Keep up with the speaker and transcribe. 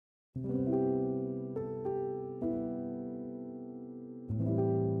Tonight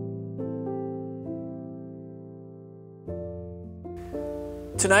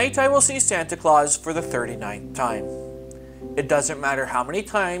I will see Santa Claus for the 39th time. It doesn't matter how many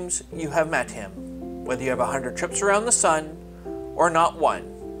times you have met him, whether you have 100 trips around the sun or not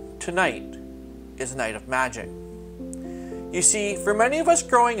one, tonight is a night of magic. You see, for many of us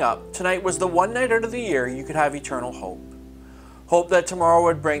growing up, tonight was the one night out of the year you could have eternal hope. Hope that tomorrow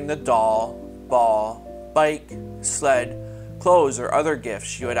would bring the doll, ball, bike, sled, clothes, or other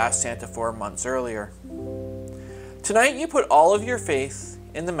gifts you had asked Santa for months earlier. Tonight you put all of your faith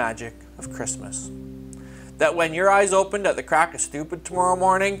in the magic of Christmas. That when your eyes opened at the crack of stupid tomorrow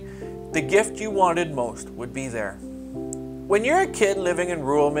morning, the gift you wanted most would be there. When you're a kid living in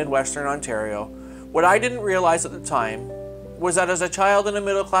rural Midwestern Ontario, what I didn't realize at the time was that as a child in a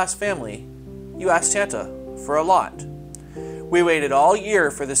middle-class family, you asked Santa for a lot. We waited all year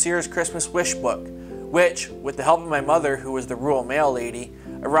for the Sears Christmas Wish Book, which, with the help of my mother, who was the rural mail lady,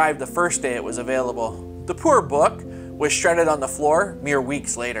 arrived the first day it was available. The poor book was shredded on the floor mere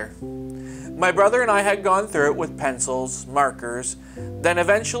weeks later. My brother and I had gone through it with pencils, markers, then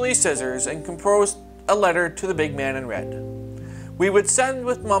eventually scissors, and composed a letter to the big man in red. We would send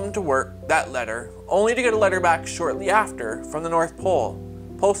with Mum to work that letter, only to get a letter back shortly after from the North Pole,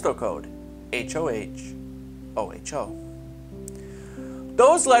 postal code HOH-OHO.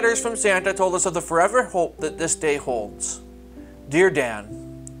 Those letters from Santa told us of the forever hope that this day holds. Dear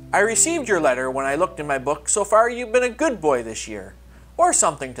Dan, I received your letter when I looked in my book. So far you've been a good boy this year, or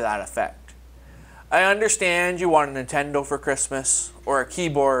something to that effect. I understand you want a Nintendo for Christmas, or a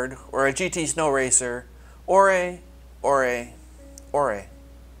keyboard, or a GT Snow Racer, or a.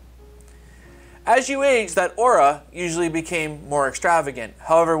 As you aged, that aura usually became more extravagant.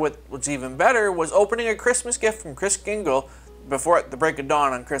 However, what's even better was opening a Christmas gift from Chris Gingle before the break of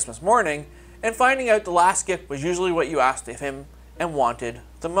dawn on Christmas morning, and finding out the last gift was usually what you asked of him and wanted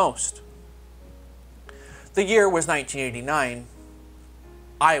the most. The year was 1989.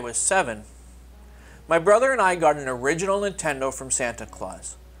 I was 7. My brother and I got an original Nintendo from Santa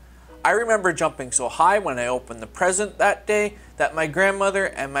Claus. I remember jumping so high when I opened the present that day that my grandmother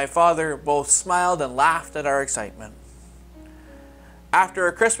and my father both smiled and laughed at our excitement. After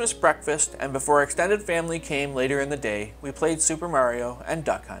a Christmas breakfast and before extended family came later in the day, we played Super Mario and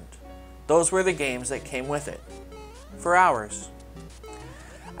Duck Hunt. Those were the games that came with it, for hours.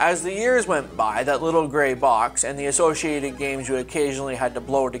 As the years went by, that little gray box and the associated games you occasionally had to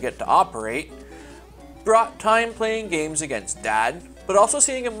blow to get to operate brought time playing games against Dad, but also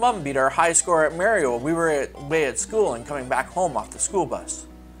seeing a Mum beat our high score at Mario while we were away at school and coming back home off the school bus.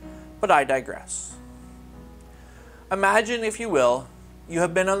 But I digress. Imagine, if you will, you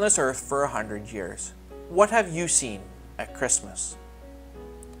have been on this earth for 100 years. What have you seen at Christmas?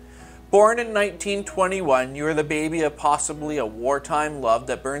 Born in 1921, you are the baby of possibly a wartime love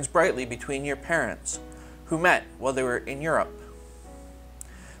that burns brightly between your parents, who met while they were in Europe.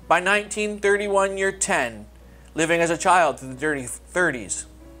 By 1931, you're 10, living as a child through the dirty 30s.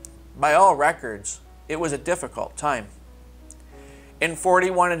 By all records, it was a difficult time. In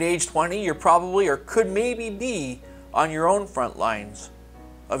 41 at age 20, you're probably or could maybe be on your own front lines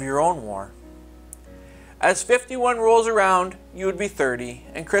of your own war. As 51 rolls around, you would be 30,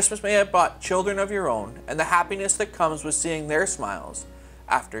 and Christmas may have brought children of your own and the happiness that comes with seeing their smiles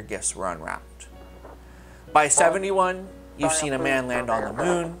after gifts were unwrapped. By 71, you've seen a man land on the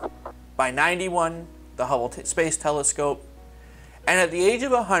moon. By 91, the Hubble Space Telescope. And at the age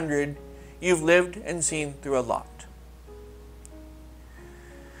of 100, you've lived and seen through a lot.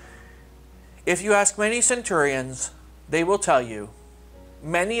 If you ask many Centurions, they will tell you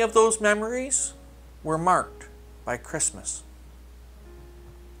many of those memories were marked by Christmas.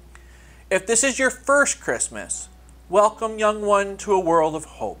 If this is your first Christmas, welcome, young one, to a world of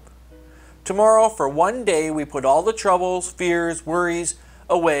hope. Tomorrow, for one day, we put all the troubles, fears, worries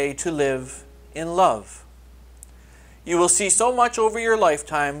away to live in love. You will see so much over your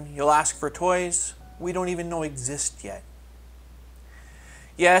lifetime, you'll ask for toys we don't even know exist yet.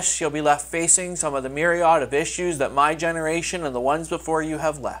 Yes, you'll be left facing some of the myriad of issues that my generation and the ones before you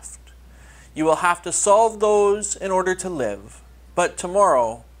have left. You will have to solve those in order to live. But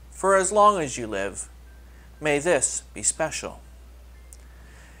tomorrow, for as long as you live, may this be special.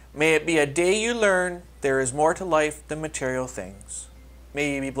 May it be a day you learn there is more to life than material things.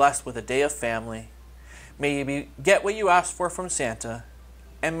 May you be blessed with a day of family. May you get what you asked for from Santa.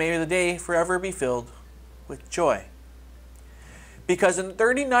 And may the day forever be filled with joy. Because in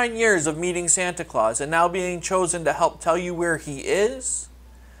 39 years of meeting Santa Claus and now being chosen to help tell you where he is,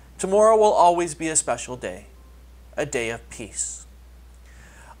 tomorrow will always be a special day, a day of peace.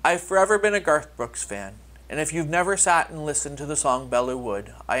 I've forever been a Garth Brooks fan, and if you've never sat and listened to the song Bellew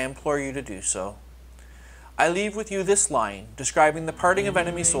Wood, I implore you to do so. I leave with you this line describing the parting of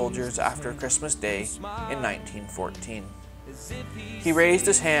enemy soldiers after Christmas Day in 1914. He raised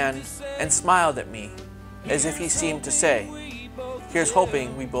his hand and smiled at me, as if he seemed to say, "Here's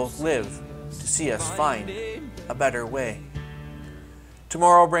hoping we both live to see us find a better way."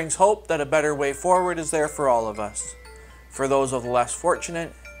 Tomorrow brings hope that a better way forward is there for all of us, for those of the less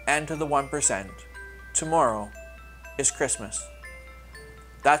fortunate and to the 1%. Tomorrow is Christmas.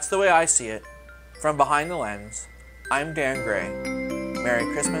 That's the way I see it. From behind the lens, I'm Dan Gray.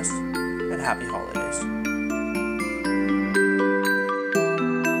 Merry Christmas and Happy Holidays.